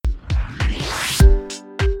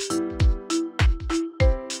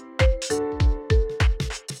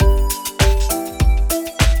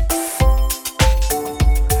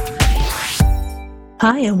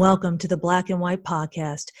and welcome to the Black and White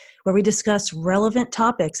Podcast, where we discuss relevant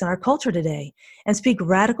topics in our culture today and speak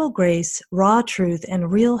radical grace, raw truth,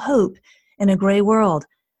 and real hope in a gray world.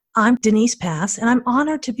 I'm Denise Pass, and I'm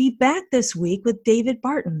honored to be back this week with David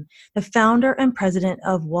Barton, the founder and president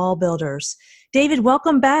of Wallbuilders. David,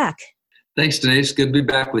 welcome back. Thanks, Denise. Good to be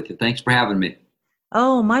back with you. Thanks for having me.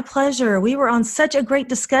 Oh, my pleasure. We were on such a great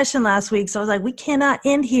discussion last week, so I was like, we cannot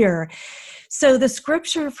end here. So the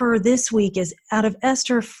scripture for this week is out of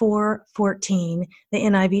Esther 4:14, the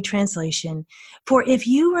NIV translation. For if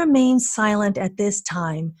you remain silent at this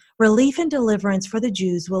time, relief and deliverance for the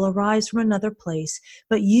Jews will arise from another place,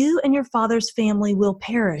 but you and your father's family will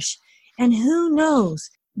perish. And who knows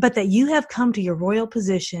but that you have come to your royal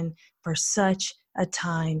position for such a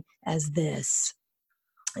time as this.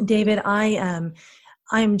 David, I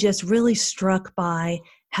am just really struck by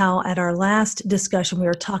how at our last discussion we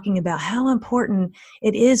were talking about how important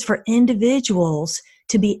it is for individuals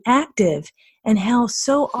to be active and how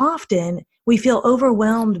so often we feel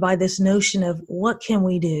overwhelmed by this notion of what can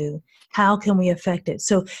we do? How can we affect it?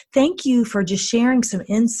 So thank you for just sharing some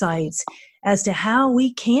insights as to how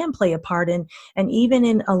we can play a part in, and even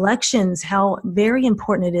in elections, how very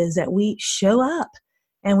important it is that we show up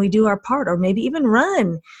and we do our part, or maybe even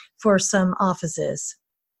run for some offices.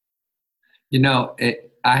 You know,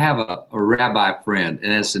 I have a rabbi friend,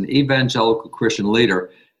 and as an evangelical Christian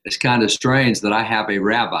leader, it's kind of strange that I have a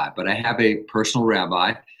rabbi, but I have a personal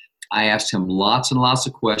rabbi. I asked him lots and lots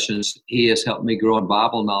of questions. He has helped me grow in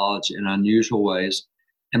Bible knowledge in unusual ways.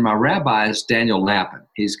 And my rabbi is Daniel Lappin.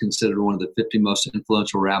 He's considered one of the 50 most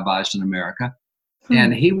influential rabbis in America.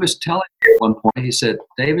 And he was telling me at one point, he said,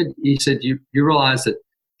 David, he said, you realize that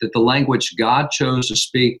the language God chose to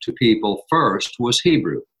speak to people first was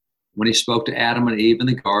Hebrew. When he spoke to Adam and Eve in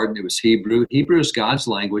the garden, it was Hebrew. Hebrew is God's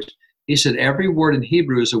language. He said, every word in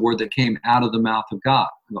Hebrew is a word that came out of the mouth of God.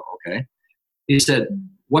 I go, okay. He said,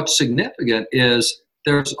 what's significant is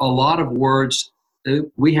there's a lot of words that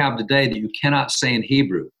we have today that you cannot say in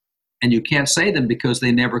Hebrew. And you can't say them because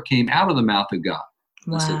they never came out of the mouth of God.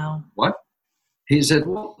 Wow. I said, what? He said,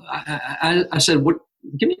 well, I said, what?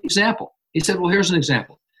 Give me an example. He said, well, here's an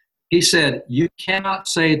example. He said, you cannot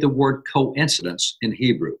say the word coincidence in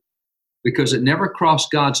Hebrew, because it never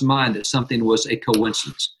crossed God's mind that something was a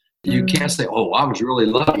coincidence. You can't say, oh, I was really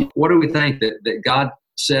lucky. What do we think? That God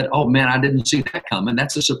said, oh, man, I didn't see that coming.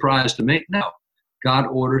 That's a surprise to me. No. God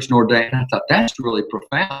orders and ordains. I thought that's really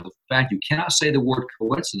profound. The fact you cannot say the word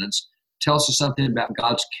coincidence tells us something about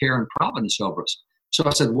God's care and providence over us. So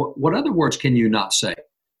I said, what other words can you not say?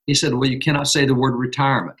 He said, well, you cannot say the word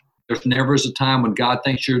retirement. There's never is a time when God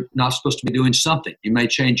thinks you're not supposed to be doing something. You may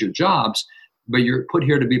change your jobs, but you're put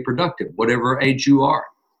here to be productive, whatever age you are.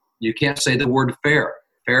 You can't say the word fair.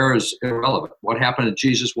 Fair is irrelevant. What happened to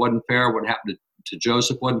Jesus wasn't fair. What happened to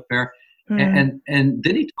Joseph wasn't fair. And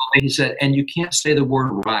then he told me, he said, and you can't say the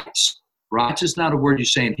word rights. Rights is not a word you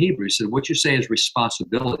say in Hebrew. He said, what you say is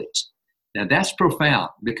responsibilities. Now that's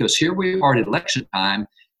profound, because here we are at election time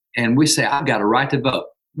and we say, I've got a right to vote.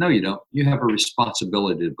 No, you don't. You have a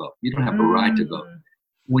responsibility to vote. You don't have a right to vote.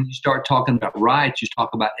 When you start talking about rights, you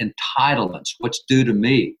talk about entitlements, what's due to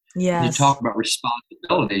me. Yes. You talk about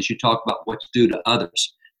responsibilities, you talk about what's due to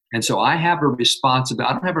others. And so I have a responsibility.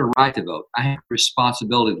 I don't have a right to vote. I have a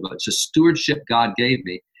responsibility to vote. It's a stewardship God gave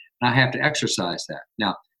me, and I have to exercise that.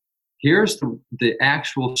 Now, here's the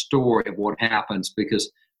actual story of what happens,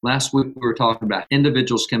 because last week we were talking about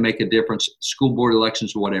individuals can make a difference, school board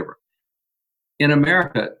elections, whatever. In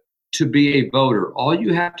America, to be a voter, all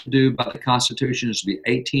you have to do by the Constitution is to be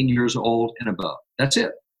 18 years old and above. That's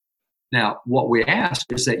it. Now, what we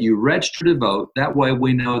ask is that you register to vote. That way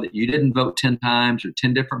we know that you didn't vote 10 times or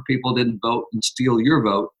 10 different people didn't vote and steal your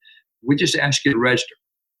vote. We just ask you to register.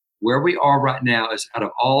 Where we are right now is out of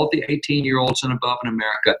all the 18-year-olds and above in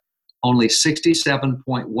America, only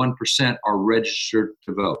 67.1% are registered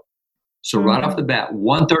to vote. So right off the bat,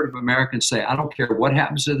 1/3 of Americans say, I don't care what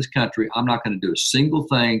happens to this country, I'm not going to do a single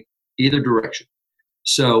thing either direction.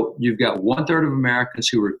 So you've got 1/3 of Americans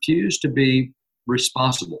who refuse to be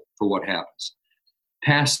responsible for what happens.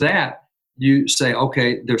 Past that, you say,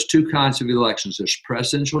 okay, there's two kinds of elections. There's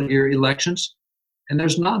presidential year elections, and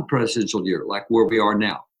there's non-presidential year, like where we are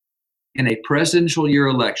now. In a presidential year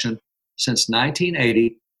election, since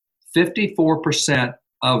 1980, 54%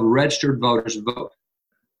 of registered voters vote.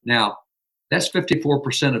 Now, that's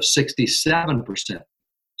 54% of 67%.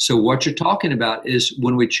 So what you're talking about is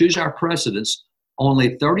when we choose our presidents,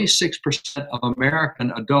 only 36% of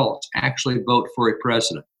American adults actually vote for a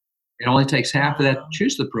president. It only takes half of that to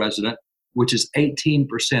choose the president, which is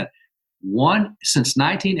 18%. Since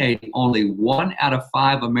 1980, only 1 out of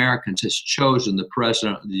 5 Americans has chosen the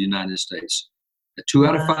president of the United States. 2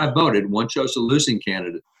 out of 5 voted, one chose a losing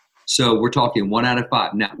candidate. So we're talking 1 out of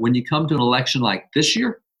 5. Now, when you come to an election like this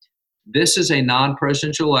year, this is a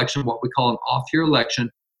non-presidential election, what we call an off-year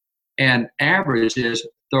election, and average is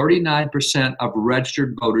 39% of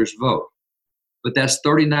registered voters vote. But that's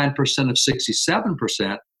 39% of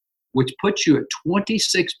 67%, which puts you at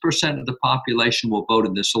 26% of the population will vote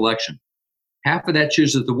in this election. Half of that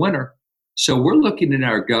chooses the winner. So we're looking at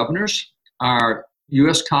our governors, our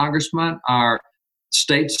U.S. congressmen, our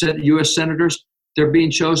U.S. senators. They're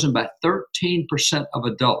being chosen by 13% of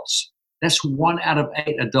adults. That's 1 out of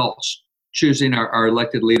 8 adults choosing our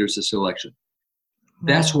elected leaders this election.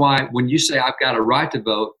 That's why when you say I've got a right to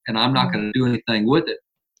vote and I'm not going to do anything with it,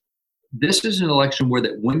 this is an election where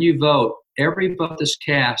that when you vote, every vote that's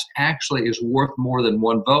cast actually is worth more than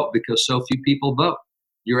one vote because so few people vote.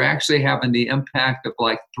 You're actually having the impact of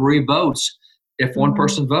like 3 votes if one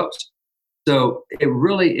person votes. So it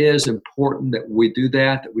really is important that we do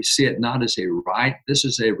that we see it not as a right. This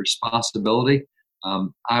is a responsibility.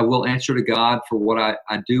 I will answer to God for what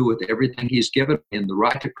I do with everything He's given me, and the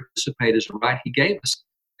right to participate is a right He gave us.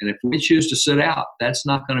 And if we choose to sit out, that's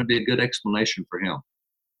not going to be a good explanation for Him.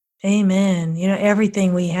 Amen.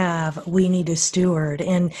 Everything we have, we need to steward.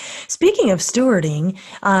 And speaking of stewarding,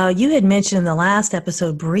 you had mentioned in the last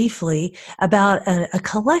episode briefly about a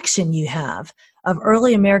collection you have of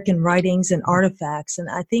early American writings and artifacts. And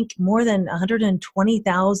I think more than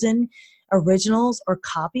 120,000 originals or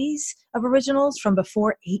copies of originals from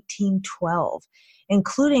before 1812,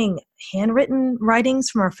 including handwritten writings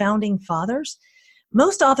from our founding fathers.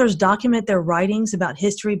 Most authors document their writings about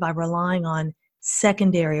history by relying on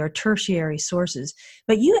secondary or tertiary sources,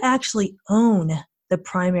 but you actually own the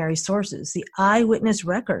primary sources, the eyewitness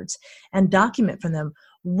records, and document from them.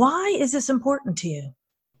 Why is this important to you?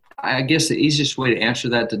 I guess the easiest way to answer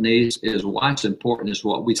that, Denise, is why it's important is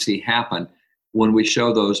what we see happen when we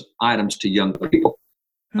show those items to young people.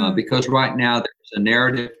 Because right now there's a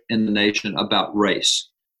narrative in the nation about race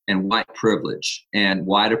and white privilege and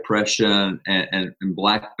white oppression and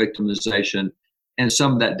Black victimization, and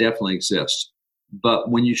some of that definitely exists.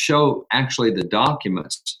 But when you show actually the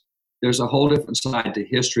documents, there's a whole different side to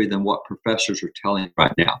history than what professors are telling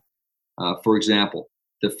right now. For example,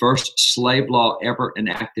 the first slave law ever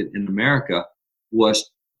enacted in America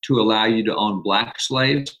was to allow you to own Black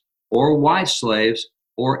slaves or white slaves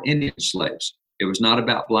or Indian slaves. It was not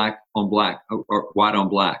about Black on Black or white on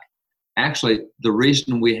Black. Actually, the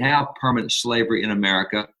reason we have permanent slavery in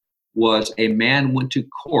America was a man went to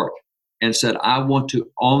court and said, I want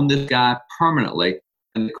to own this guy permanently.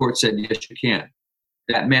 And the court said, yes, you can.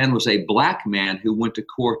 That man was a Black man who went to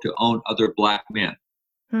court to own other Black men.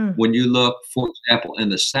 When you look, for example, in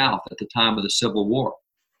the South at the time of the Civil War,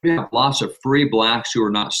 we have lots of free Blacks who are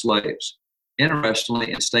not slaves.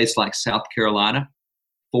 Interestingly, in states like South Carolina,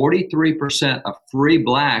 43% of free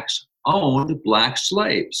Blacks owned Black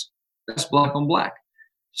slaves. That's Black on Black.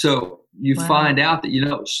 So you find out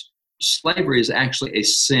that, slavery is actually a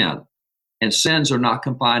sin. And sins are not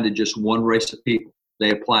confined to just one race of people.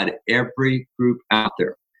 They apply to every group out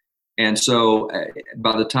there. And so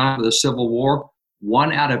by the time of the Civil War,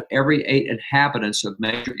 1 out of every 8 inhabitants of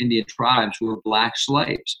major Indian tribes were Black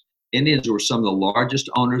slaves. Indians were some of the largest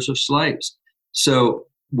owners of slaves. So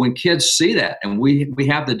when kids see that, and we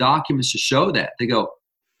have the documents to show that, they go,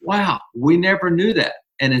 wow, we never knew that.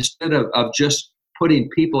 And instead of just putting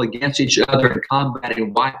people against each other and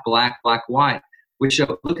combating white, black, black, white, we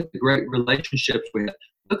show, look at the great relationships we had.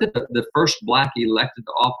 Look at the first Black elected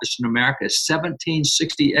to office in America,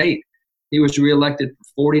 1768. He was reelected for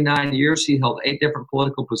 49 years. He held 8 different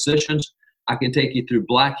political positions. I can take you through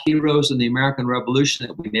Black heroes in the American Revolution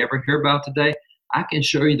that we never hear about today. I can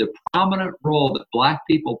show you the prominent role that Black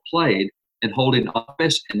people played in holding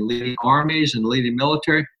office and leading armies and leading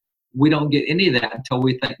military. We don't get any of that until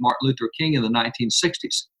we think Martin Luther King in the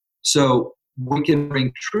 1960s. So we can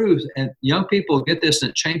bring truth, and young people get this,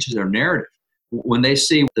 and it changes their narrative. When they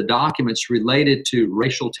see the documents related to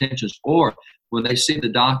racial tensions, or when they see the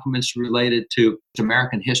documents related to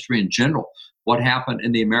American history in general, what happened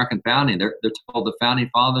in the American founding, they're told the founding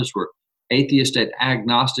fathers were atheists,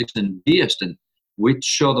 agnostics, and deists, and we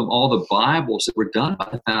show them all the Bibles that were done by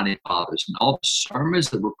the founding fathers and all the sermons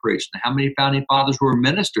that were preached and how many founding fathers were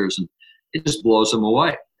ministers, and it just blows them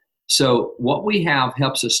away. So what we have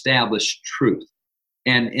helps establish truth.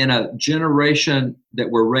 And in a generation that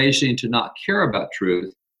we're raising to not care about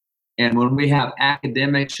truth, and when we have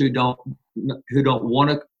academics who don't want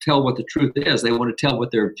to tell what the truth is, they want to tell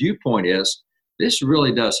what their viewpoint is, this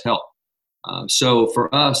really does help. So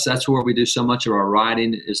for us, that's where we do so much of our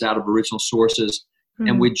writing is out of original sources.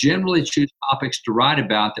 And we generally choose topics to write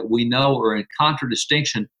about that we know are in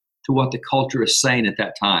contradistinction to what the culture is saying at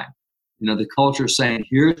that time. The culture is saying,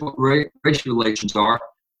 here's what race relations are.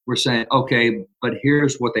 We're saying, okay, but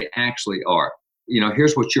here's what they actually are.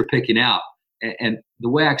 Here's what you're picking out. And the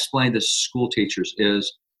way I explain this to school teachers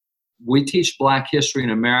is we teach Black history in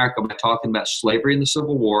America by talking about slavery and the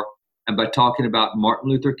Civil War and by talking about Martin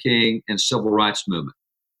Luther King and civil rights movement.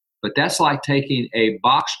 But that's like taking a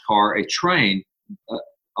boxcar, a train,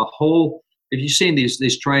 a whole, if you've seen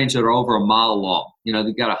these trains that are over a mile long,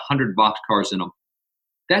 they've got 100 boxcars in them.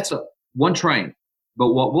 That's one train.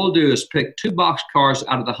 But what we'll do is pick 2 boxcars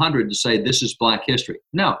out of the 100 to say this is Black history.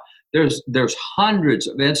 No, there's hundreds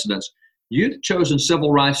of incidents. You've chosen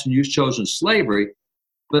civil rights and you've chosen slavery,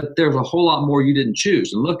 but there's a whole lot more you didn't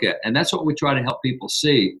choose and look at. And that's what we try to help people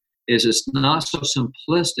see is it's not so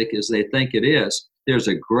simplistic as they think it is. There's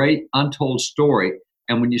a great untold story.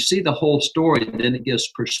 And when you see the whole story, then it gives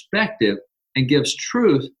perspective and gives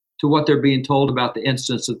truth to what they're being told about the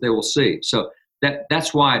instance that they will see. So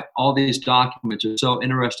that's why all these documents are so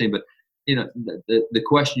interesting. But the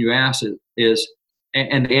question you asked is,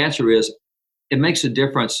 and the answer is, it makes a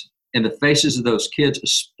difference in the faces of those kids,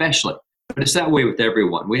 especially. But it's that way with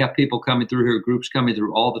everyone. We have people coming through here, groups coming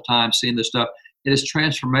through all the time, seeing this stuff. It is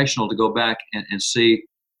transformational to go back and see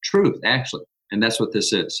truth, actually. And that's what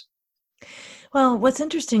this is. Well, what's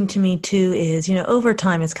interesting to me too is, over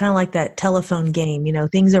time, it's kind of like that telephone game,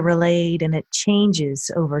 things are relayed and it changes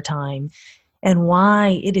over time, and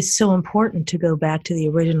why it is so important to go back to the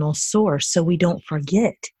original source so we don't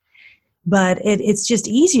forget. But it's just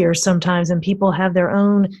easier sometimes when people have their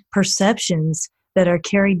own perceptions that are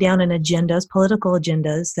carried down in agendas, political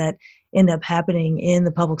agendas that end up happening in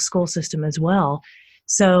the public school system as well.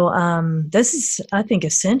 So this is, I think,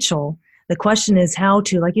 essential. The question is how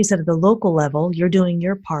to, like you said, at the local level, you're doing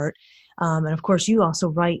your part. And of course, you also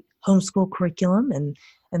write homeschool curriculum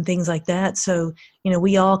and things like that. So,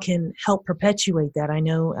 we all can help perpetuate that. I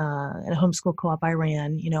know at a homeschool co-op I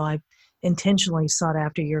ran, I intentionally sought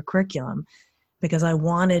after your curriculum because I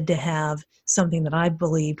wanted to have something that I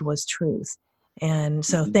believed was truth. And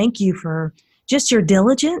so thank you for just your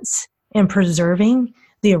diligence in preserving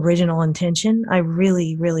the original intention. I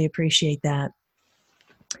really, really appreciate that.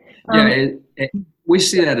 Yeah, we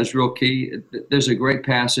see that as real key. There's a great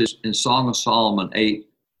passage in Song of Solomon 8,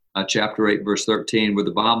 chapter 8, verse 13, where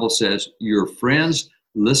the Bible says, your friends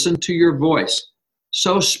listen to your voice,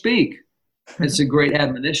 so speak. It's a great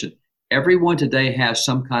admonition. Everyone today has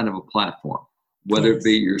some kind of a platform, whether it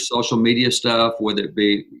be your social media stuff, whether it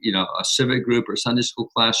be, a civic group or Sunday school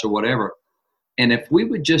class or whatever. And if we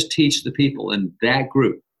would just teach the people in that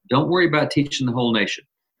group, don't worry about teaching the whole nation.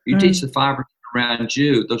 You teach the 5 or 10 around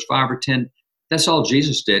you, those 5 or 10, that's all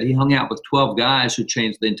Jesus did. He hung out with 12 guys who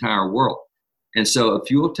changed the entire world. And so if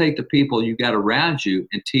you will take the people you got around you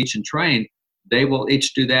and teach and train, they will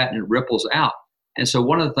each do that and it ripples out. And so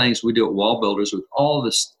one of the things we do at Wallbuilders with all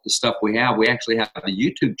the stuff we actually have a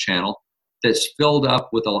YouTube channel that's filled up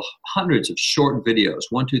with hundreds of short videos,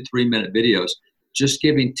 1, 2, 3 minute videos, just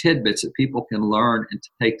giving tidbits that people can learn and to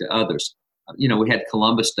take to others. We had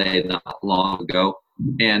Columbus Day not long ago,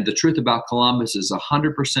 and the truth about Columbus is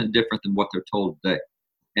 100% different than what they're told today.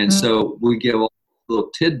 And so we give little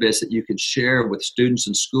tidbits that you can share with students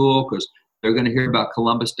in school because they're going to hear about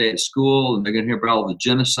Columbus Day at school, and they're going to hear about all the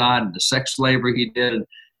genocide and the sex slavery he did,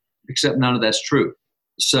 except none of that's true.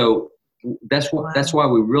 So that's why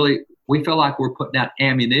we feel like we're putting out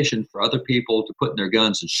ammunition for other people to put in their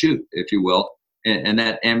guns and shoot, if you will, and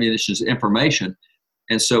that ammunition is information.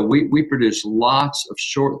 And so we produce lots of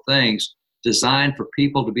short things designed for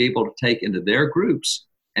people to be able to take into their groups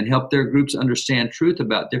and help their groups understand truth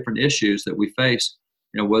about different issues that we face,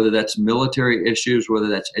 whether that's military issues, whether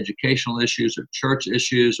that's educational issues or church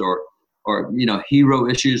issues or hero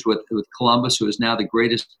issues with Columbus, who is now the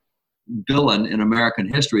greatest villain in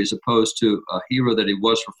American history as opposed to a hero that he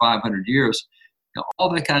was for 500 years.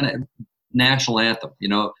 All that kind of national anthem,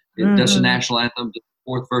 does the national anthem, the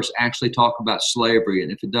 4th verse actually talk about slavery?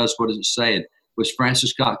 And if it does, what does it say? And was Francis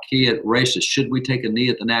Scott Key at racist? Should we take a knee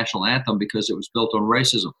at the national anthem because it was built on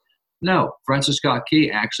racism? No, Francis Scott Key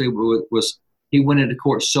actually he went into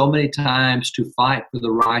court so many times to fight for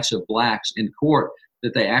the rights of blacks in court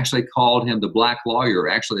that they actually called him the black lawyer.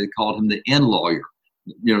 Actually, they called him the N lawyer,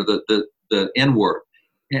 the N word.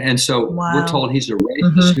 And so we're told he's a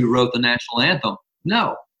racist who wrote the national anthem.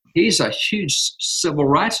 No, he's a huge civil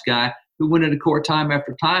rights guy who went into court time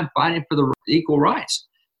after time fighting for the equal rights.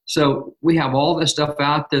 So we have all this stuff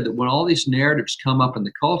out there that when all these narratives come up in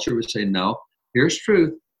the culture, we say, no, here's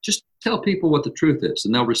truth. Just tell people what the truth is,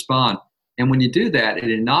 and they'll respond. And when you do that, it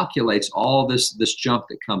inoculates all this junk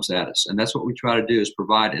that comes at us. And that's what we try to do, is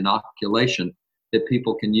provide inoculation that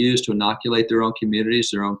people can use to inoculate their own communities,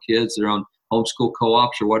 their own kids, their own homeschool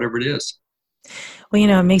co-ops, or whatever it is. Well,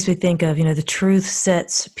 it makes me think of, the truth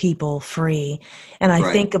sets people free. And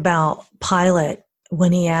I think about Pilate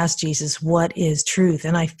when he asked Jesus, what is truth?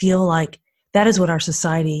 And I feel like that is what our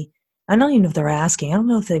society, I don't even know if they're asking. I don't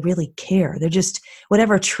know if they really care. They're just,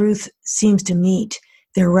 whatever truth seems to meet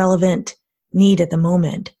their relevant need at the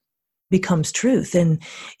moment becomes truth. And,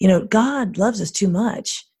 God loves us too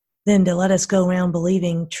much than to let us go around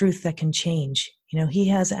believing truth that can change. He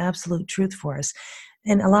has absolute truth for us.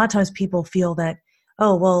 And a lot of times people feel that,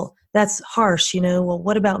 oh, well, that's harsh. Well,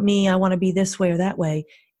 what about me? I want to be this way or that way.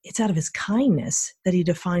 It's out of his kindness that he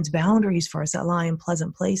defines boundaries for us that lie in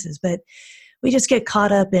pleasant places. But we just get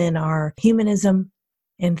caught up in our humanism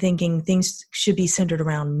and thinking things should be centered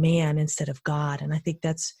around man instead of God. And I think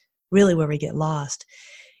that's really where we get lost.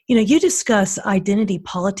 You discuss identity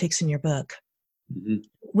politics in your book,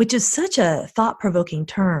 which is such a thought-provoking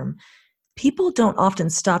term. People don't often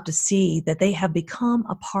stop to see that they have become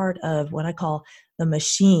a part of what I call the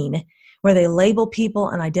machine, where they label people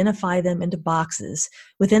and identify them into boxes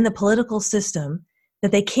within the political system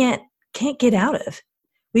that they can't get out of.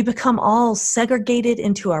 We become all segregated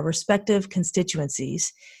into our respective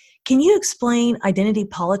constituencies. Can you explain identity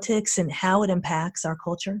politics and how it impacts our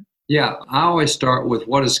culture? Yeah, I always start with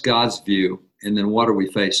what is God's view, and then what are we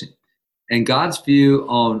facing? And God's view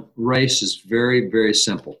on race is very, very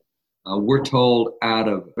simple. We're told out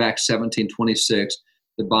of Acts 17:26,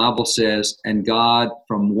 the Bible says, and God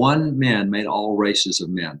from one man made all races of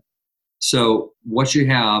men. So what you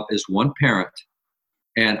have is one parent.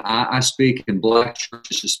 And I speak in Black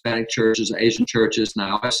churches, Hispanic churches, Asian churches, and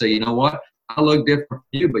I always say, you know what? I look different from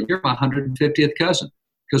you, but you're my 150th cousin,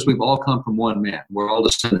 because we've all come from one man. We're all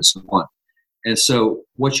descendants of one. And so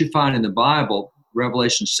what you find in the Bible,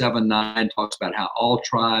 Revelation 7:9 talks about how all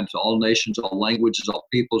tribes, all nations, all languages, all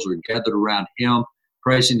peoples are gathered around him,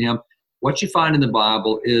 praising him. What you find in the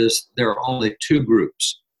Bible is there are only two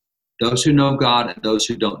groups, those who know God and those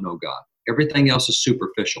who don't know God. Everything else is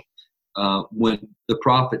superficial. When the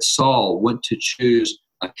prophet Saul went to choose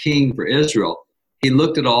a king for Israel, he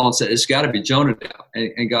looked at all and said, it's got to be Jonah now.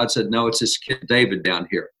 And God said, no, it's this kid David down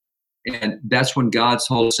here. And that's when God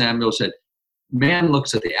told Samuel, said, man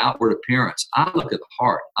looks at the outward appearance. I look at the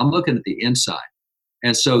heart. I'm looking at the inside.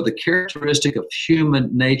 And so the characteristic of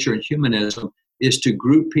human nature and humanism is to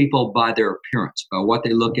group people by their appearance, by what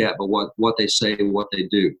they look at, by what they say, what they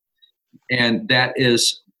do. And that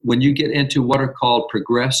is, when you get into what are called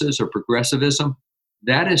progressives or progressivism,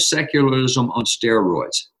 that is secularism on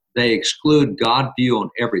steroids. They exclude God's view on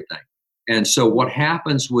everything. And so what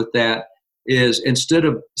happens with that is, instead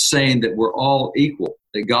of saying that we're all equal,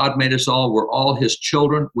 that God made us all, we're all his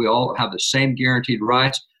children, we all have the same guaranteed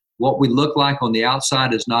rights, what we look like on the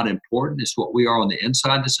outside is not important, it's what we are on the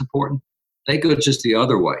inside that's important. They go just the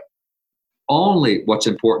other way. Only what's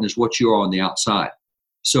important is what you are on the outside.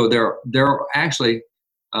 So there are actually,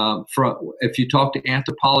 if you talk to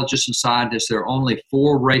anthropologists and scientists, there are only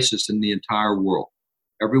 4 races in the entire world.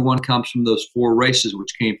 Everyone comes from those 4 races,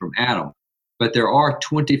 which came from Adam. But there are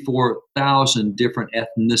 24,000 different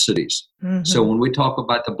ethnicities. Mm-hmm. So when we talk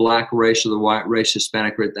about the Black race or the white race,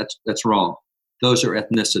 Hispanic race, that's wrong. Those are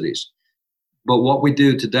ethnicities. But what we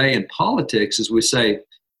do today in politics is we say,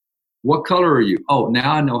 what color are you? Oh,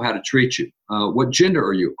 now I know how to treat you. What gender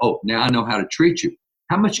are you? Oh, now I know how to treat you.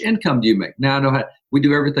 How much income do you make? Now I know how. We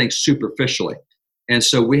do everything superficially. And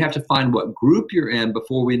so we have to find what group you're in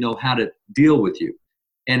before we know how to deal with you.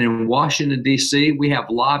 And in Washington, D.C., we have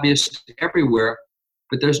lobbyists everywhere,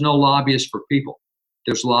 but there's no lobbyists for people.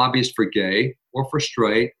 There's lobbyists for gay or for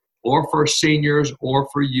straight or for seniors or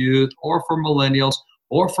for youth or for millennials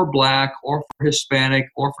or for Black or for Hispanic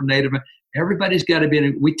or for Native. Everybody's got to be in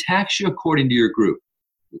it. We tax you according to your group.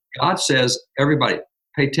 God says, everybody,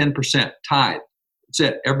 pay 10% tithe. That's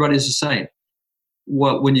it. Everybody's the same.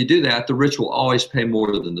 Well, when you do that, the rich will always pay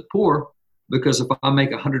more than the poor, because if I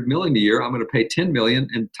make $100 million a year, I'm going to pay $10 million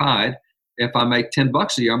in tithe. If I make $10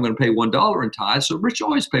 a year, I'm going to pay $1 in tithe. So rich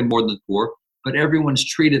always pay more than the poor, but everyone's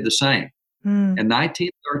treated the same. In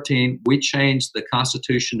 1913, we changed the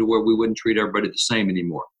Constitution to where we wouldn't treat everybody the same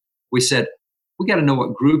anymore. We said, we got to know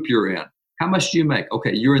what group you're in. How much do you make?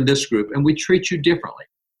 Okay, you're in this group, and we treat you differently.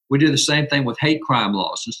 We do the same thing with hate crime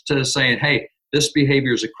laws. Instead of saying, hey, this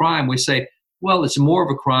behavior is a crime, we say, well, it's more of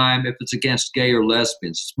a crime if it's against gay or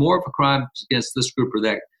lesbians. It's more of a crime if it's against this group or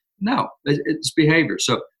that. No, it's behavior.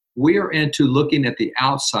 So We are into looking at the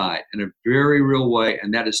outside in a very real way,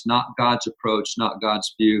 and that is not God's approach, not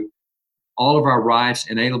God's view. All of our rights,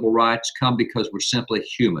 inalienable rights, come because we're simply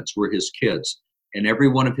humans. We're his kids. And every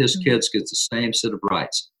one of his kids gets the same set of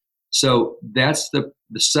rights. So that's the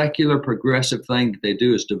secular progressive thing that they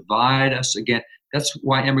do, is divide us again. That's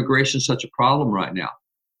why immigration is such a problem right now.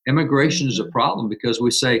 Immigration is a problem because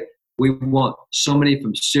we say we want so many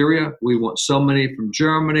from Syria, we want so many from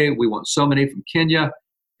Germany, we want so many from Kenya.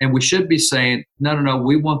 And we should be saying, no,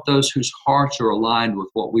 we want those whose hearts are aligned with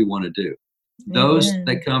what we want to do. Those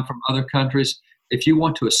that come from other countries, if you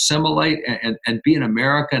want to assimilate and be an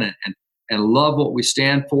American and love what we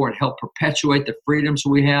stand for and help perpetuate the freedoms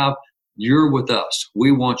we have, you're with us.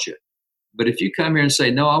 We want you. But if you come here and say,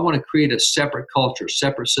 no, I want to create a separate culture,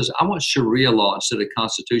 separate system, I want Sharia law instead of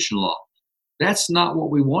constitutional law, that's not what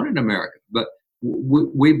we want in America. But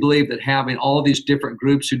we believe that having all these different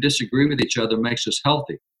groups who disagree with each other makes us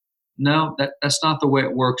healthy. No, that's not the way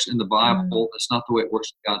it works in the Bible. That's not the way it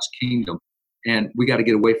works in God's kingdom. And we got to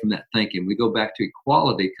get away from that thinking. We go back to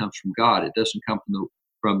equality. It comes from God. It doesn't come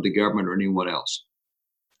from the government or anyone else.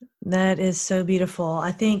 That is so beautiful.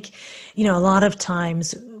 I think, a lot of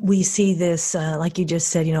times we see this, like you just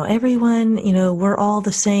said, everyone, we're all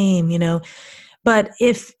the same, but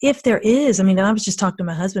if there is, I was just talking to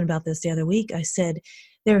my husband about this the other week. I said,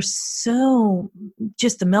 there's so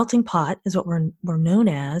just the melting pot is what we're known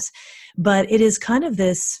as, but it is kind of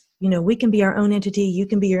this, we can be our own entity, you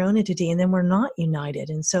can be your own entity, and then we're not united.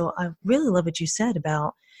 And so I really love what you said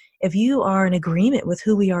about if you are in agreement with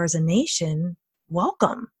who we are as a nation,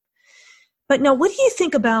 welcome. But now, what do you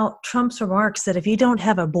think about Trump's remarks that if you don't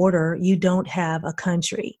have a border, you don't have a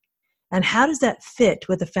country? And how does that fit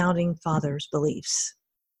with the Founding Fathers' beliefs?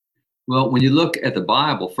 Well, when you look at the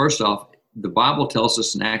Bible, first off, the Bible tells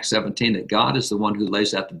us in Acts 17 that God is the one who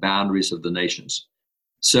lays out the boundaries of the nations.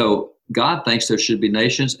 So God thinks there should be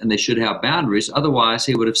nations and they should have boundaries. Otherwise,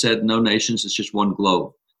 he would have said no nations, it's just one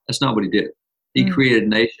globe. That's not what he did. He created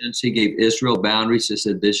nations. He gave Israel boundaries. He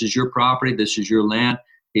said, this is your property. This is your land.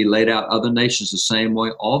 He laid out other nations the same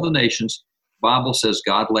way. All the nations, the Bible says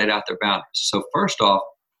God laid out their boundaries. So first off,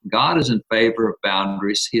 God is in favor of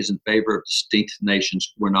boundaries. He is in favor of distinct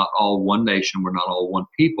nations. We're not all one nation. We're not all one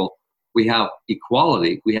people. We have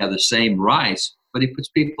equality. We have the same rights, but he puts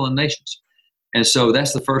people in nations. And so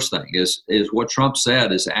that's the first thing is what Trump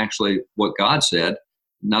said is actually what God said.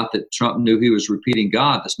 Not that Trump knew he was repeating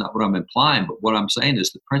God. That's not what I'm implying. But what I'm saying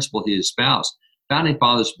is the principle he espoused. Founding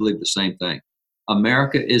Fathers believe the same thing.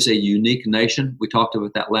 America is a unique nation. We talked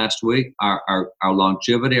about that last week. Our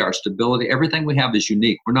longevity, our stability, everything we have is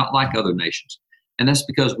unique. We're not like other nations. And that's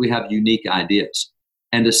because we have unique ideas.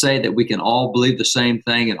 And to say that we can all believe the same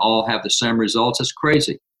thing and all have the same results, that's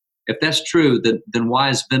crazy. If that's true, then why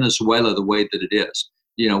is Venezuela the way that it is?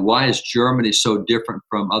 Why is Germany so different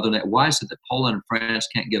from other nations? Why is it that Poland and France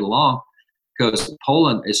can't get along? Because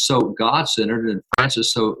Poland is so God-centered and France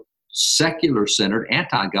is so secular-centered,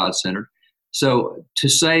 anti-God-centered. So to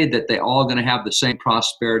say that they're all going to have the same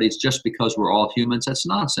prosperities just because we're all humans, that's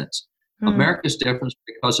nonsense. America's different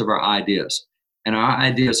because of our ideas. And our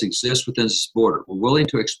ideas exist within this border. We're willing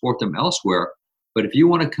to export them elsewhere. But if you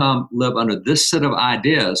want to come live under this set of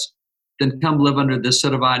ideas, then come live under this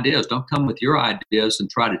set of ideas. Don't come with your ideas and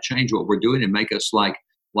try to change what we're doing and make us like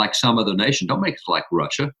some other nation. Don't make us like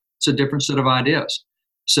Russia. It's a different set of ideas.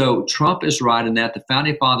 So Trump is right in that. The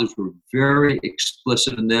Founding Fathers were very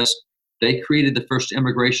explicit in this. They created the first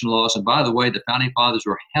immigration laws. And by the way, the Founding Fathers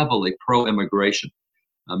were heavily pro-immigration.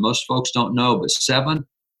 Most folks don't know, but 7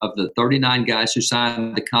 of the 39 guys who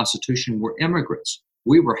signed the Constitution were immigrants.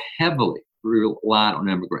 We were heavily reliant on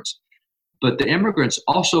immigrants. But the immigrants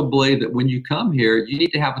also believe that when you come here, you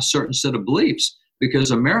need to have a certain set of beliefs because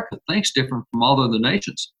America thinks different from all other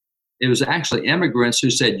nations. It was actually immigrants who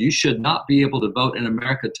said you should not be able to vote in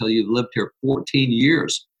America until you've lived here 14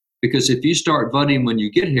 years. Because if you start voting when you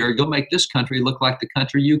get here, you'll make this country look like the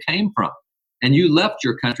country you came from. And you left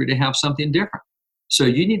your country to have something different. So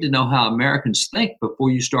you need to know how Americans think before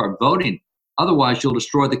you start voting. Otherwise, you'll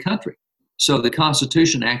destroy the country. So the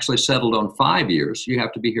Constitution actually settled on 5 years. You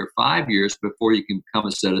have to be here 5 years before you can become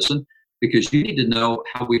a citizen because you need to know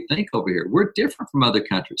how we think over here. We're different from other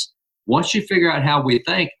countries. Once you figure out how we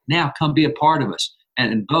think, now come be a part of us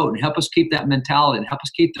and vote and help us keep that mentality and help us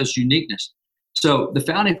keep this uniqueness. So the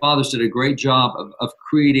Founding Fathers did a great job of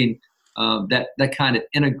creating that kind of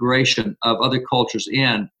integration of other cultures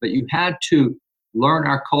in, but you had to learn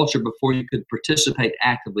our culture before you could participate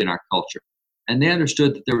actively in our culture. And they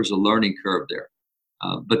understood that there was a learning curve there.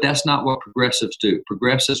 But that's not what progressives do.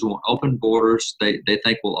 Progressives want open borders. They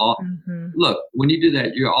think we'll all look. When you do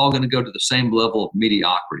that, you're all going to go to the same level of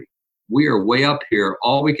mediocrity. We are way up here.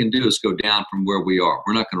 All we can do is go down from where we are.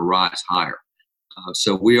 We're not going to rise higher.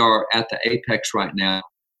 So we are at the apex right now.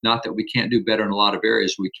 Not that we can't do better in a lot of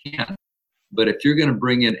areas. We can. But if you're going to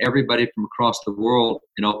bring in everybody from across the world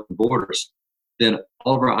in open borders, then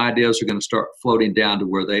all of our ideas are going to start floating down to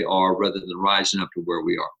where they are rather than rising up to where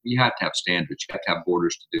we are. You have to have standards. You have to have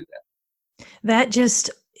borders to do that. That just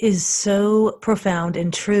is so profound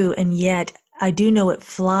and true. And yet I do know it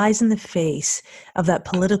flies in the face of that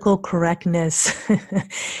political correctness.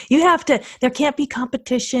 There can't be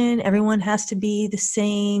competition. Everyone has to be the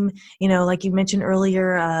same, like you mentioned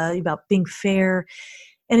earlier about being fair.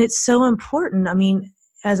 And it's so important. I mean,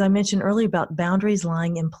 as I mentioned earlier about boundaries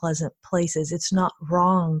lying in pleasant places, it's not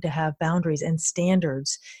wrong to have boundaries and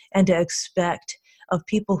standards and to expect of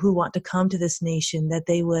people who want to come to this nation that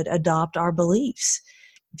they would adopt our beliefs.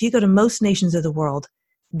 If you go to most nations of the world,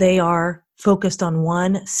 they are focused on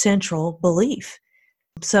one central belief.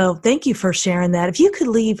 So thank you for sharing that. If you could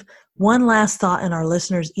leave one last thought in our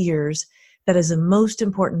listeners' ears that is the most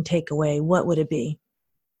important takeaway, what would it be?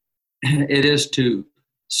 It is to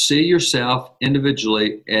see yourself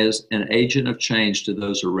individually as an agent of change to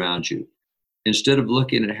those around you. Instead of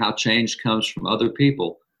looking at how change comes from other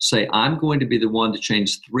people, say, I'm going to be the one to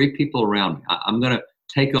change 3 people around me. I'm going to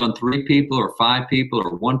take on 3 people or 5 people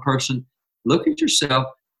or 1 person. Look at yourself.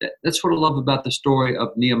 That's what I love about the story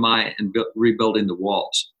of Nehemiah and rebuilding the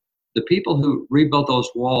walls. The people who rebuilt those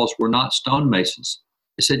walls were not stonemasons.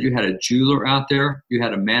 They said you had a jeweler out there, you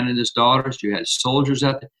had a man and his daughters, you had soldiers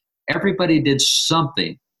out there. Everybody did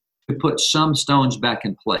something to put some stones back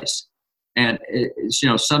in place. And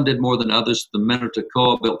some did more than others. The men of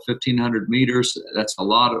Tekoa built 1,500 meters. That's a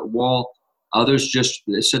lot of wall. Others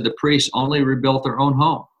they said the priests only rebuilt their own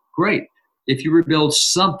home. Great. If you rebuild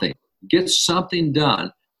something, get something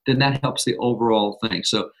done, then that helps the overall thing.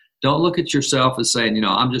 So don't look at yourself as saying,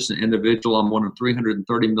 I'm just an individual. I'm one of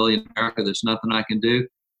 330 million in America. There's nothing I can do.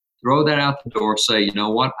 Throw that out the door. Say, you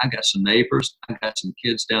know what? I got some neighbors. I got some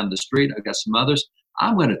kids down the street. I got some others.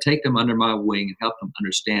 I'm going to take them under my wing and help them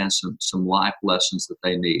understand some life lessons that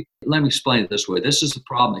they need. Let me explain it this way. This is the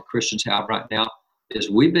problem that Christians have right now, is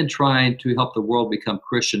we've been trying to help the world become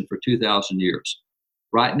Christian for 2,000 years.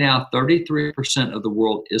 Right now, 33% of the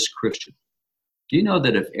world is Christian. Do you know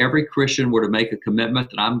that if every Christian were to make a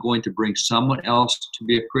commitment that I'm going to bring someone else to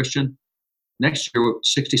be a Christian, next year,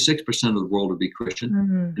 66% of the world would be Christian.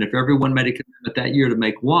 Mm-hmm. And if everyone made a commitment that year to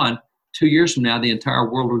make one, 2 years from now, the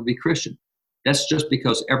entire world would be Christian. That's just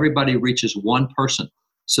because everybody reaches one person.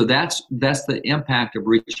 So that's the impact of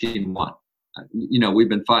reaching one. We've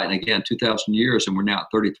been fighting, again, 2,000 years, and we're now at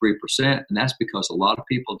 33%. And that's because a lot of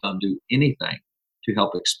people don't do anything to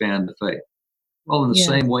help expand the faith. Well, in the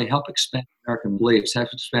same way, help expand American beliefs, help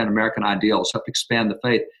expand American ideals, help expand the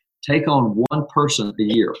faith. Take on one person a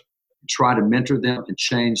year. Try to mentor them and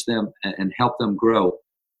change them and help them grow.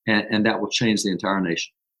 And that will change the entire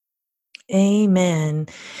nation. Amen.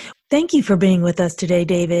 Thank you for being with us today,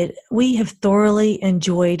 David. We have thoroughly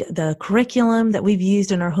enjoyed the curriculum that we've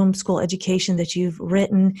used in our homeschool education that you've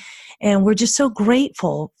written, and we're just so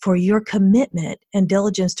grateful for your commitment and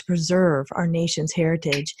diligence to preserve our nation's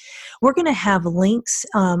heritage. We're going to have links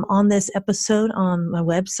on this episode on my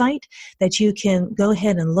website that you can go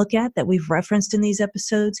ahead and look at that we've referenced in these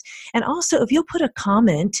episodes. And also, if you'll put a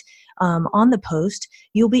comment on the post,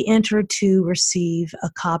 you'll be entered to receive a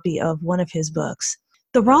copy of one of his books.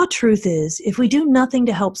 The raw truth is, if we do nothing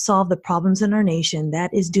to help solve the problems in our nation,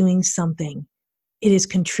 that is doing something. It is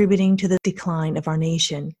contributing to the decline of our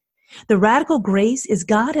nation. The radical grace is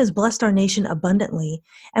God has blessed our nation abundantly,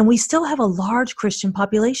 and we still have a large Christian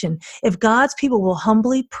population. If God's people will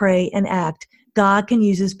humbly pray and act, God can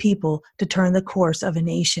use his people to turn the course of a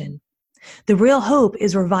nation. The real hope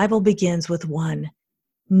is revival begins with one.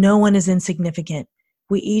 No one is insignificant.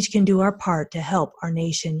 We each can do our part to help our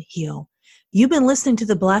nation heal. You've been listening to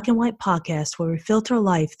the Black and White Podcast, where we filter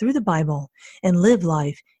life through the Bible and live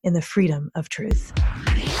life in the freedom of truth.